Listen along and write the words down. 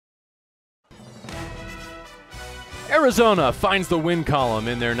Arizona finds the win column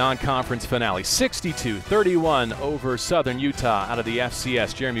in their non-conference finale, 62-31 over Southern Utah out of the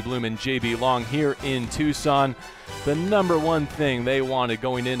FCS. Jeremy Bloom and JB Long here in Tucson. The number one thing they wanted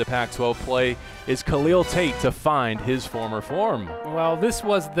going into Pac-12 play is Khalil Tate to find his former form. Well, this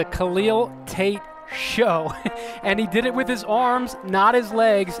was the Khalil Tate show, and he did it with his arms, not his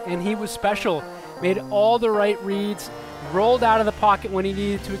legs, and he was special. Made all the right reads, rolled out of the pocket when he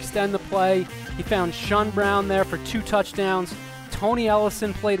needed to extend the play. He found Shun Brown there for 2 touchdowns. Tony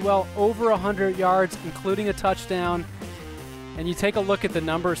Ellison played well, over 100 yards, including a touchdown. And you take a look at the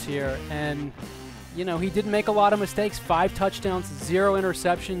numbers here, and you know, he didn't make a lot of mistakes. 5 touchdowns, 0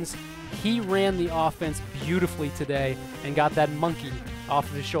 interceptions. He ran the offense beautifully today and got that monkey off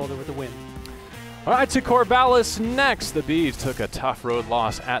of his shoulder with the win. All right, to Corvallis next. The Bees took a tough road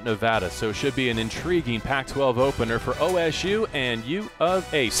loss at Nevada, so it should be an intriguing Pac-12 opener for OSU and U of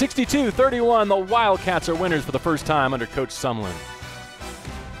A. 62-31, the Wildcats are winners for the first time under Coach Sumlin.